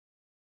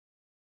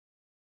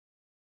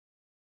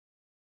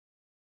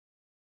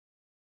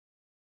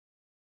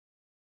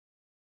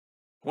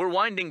We're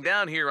winding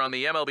down here on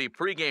the MLB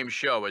pregame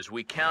show as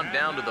we count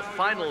down to the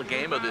final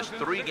game of this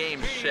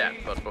three-game set.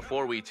 But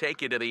before we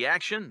take you to the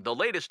action, the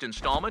latest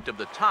installment of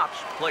the Topps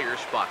Player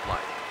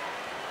Spotlight.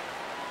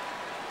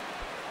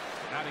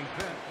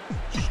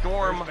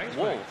 Storm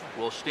Wolf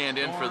will stand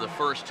in for the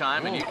first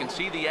time, and you can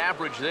see the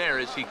average there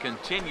as he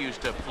continues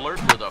to flirt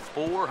with a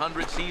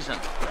 .400 season.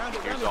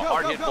 Here's a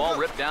hard-hit ball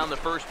ripped down the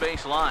first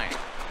base line.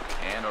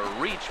 And a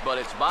reach, but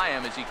it's by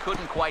him as he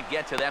couldn't quite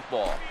get to that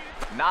ball.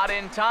 Not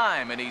in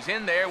time, and he's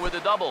in there with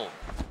a double.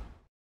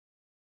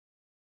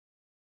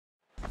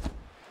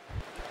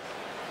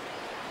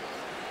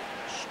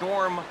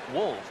 Storm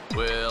Wolf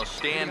will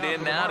stand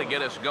in now to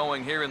get us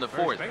going here in the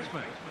fourth.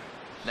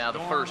 Now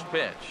the first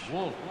pitch.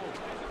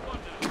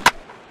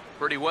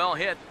 Pretty well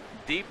hit.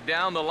 Deep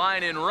down the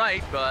line in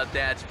right, but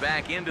that's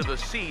back into the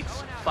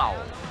seats.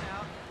 Foul.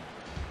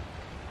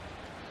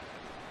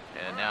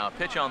 And now a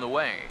pitch on the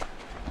way.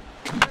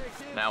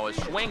 Now a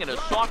swing and a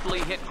softly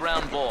hit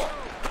ground ball.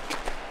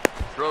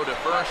 Throw to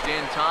first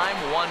in time.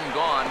 One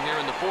gone here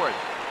in the fourth.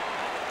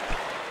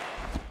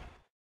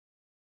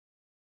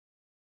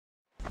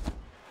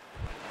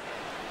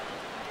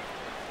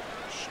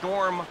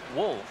 Storm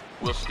Wolf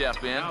will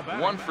step in.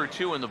 1 for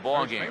 2 in the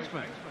ball game.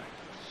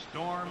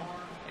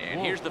 And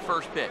here's the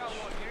first pitch.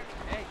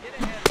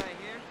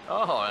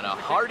 Oh, and a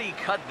hearty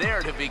cut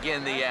there to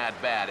begin the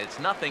at-bat. It's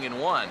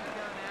 0-1.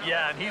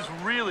 Yeah, and he's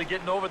really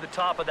getting over the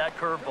top of that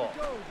curveball.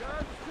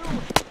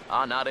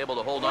 Not able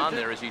to hold on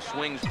there as he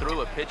swings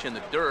through a pitch in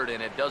the dirt,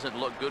 and it doesn't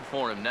look good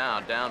for him now.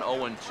 Down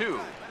 0-2.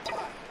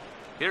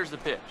 Here's the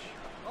pitch.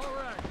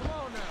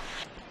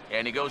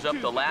 And he goes up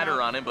the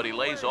ladder on him, but he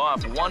lays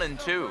off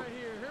 1-2.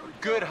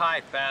 Good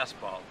high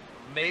fastball.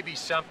 Maybe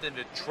something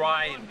to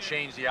try and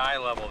change the eye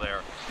level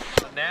there.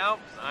 Now,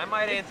 I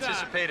might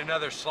anticipate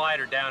another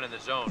slider down in the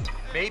zone.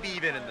 Maybe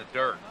even in the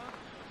dirt.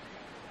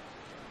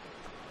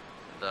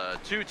 The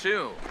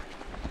 2-2.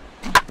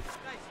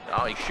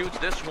 Oh, he shoots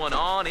this one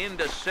on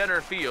into center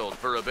field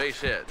for a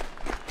base hit.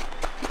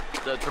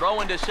 The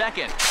throw into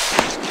second.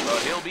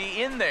 But he'll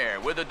be in there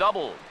with a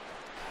double.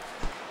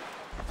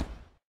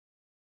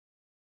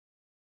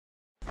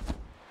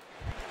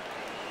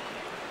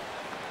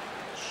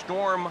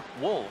 Storm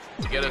Wolf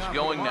to get us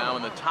going now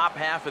in the top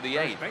half of the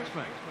eighth.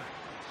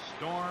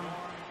 Storm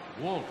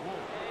Wolf.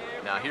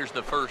 Now here's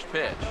the first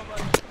pitch.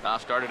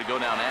 Started to go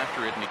down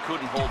after it, and he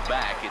couldn't hold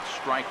back. It's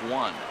strike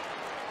one.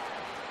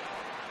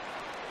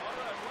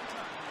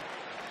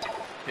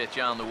 Pitch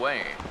on the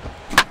way.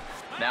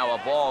 Now a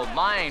ball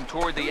lined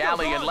toward the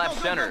alley in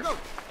left center.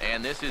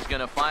 And this is going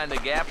to find the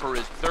gap for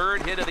his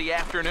third hit of the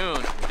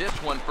afternoon. This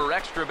one for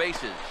extra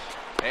bases.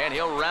 And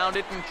he'll round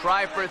it and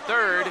try for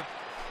third.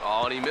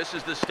 Oh, and he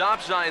misses the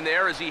stop sign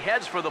there as he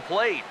heads for the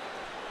plate.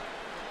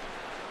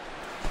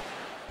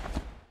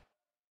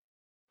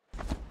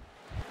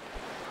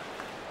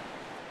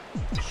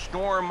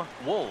 Storm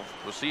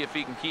Wolf. We'll see if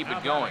he can keep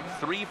it going.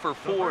 3 for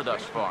 4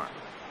 thus far.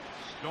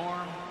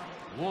 Storm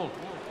Wolf.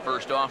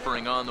 First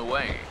offering on the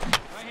way.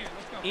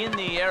 In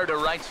the air to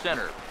right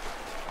center.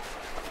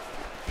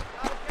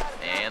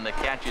 And the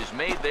catch is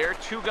made there.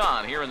 2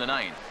 gone here in the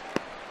ninth.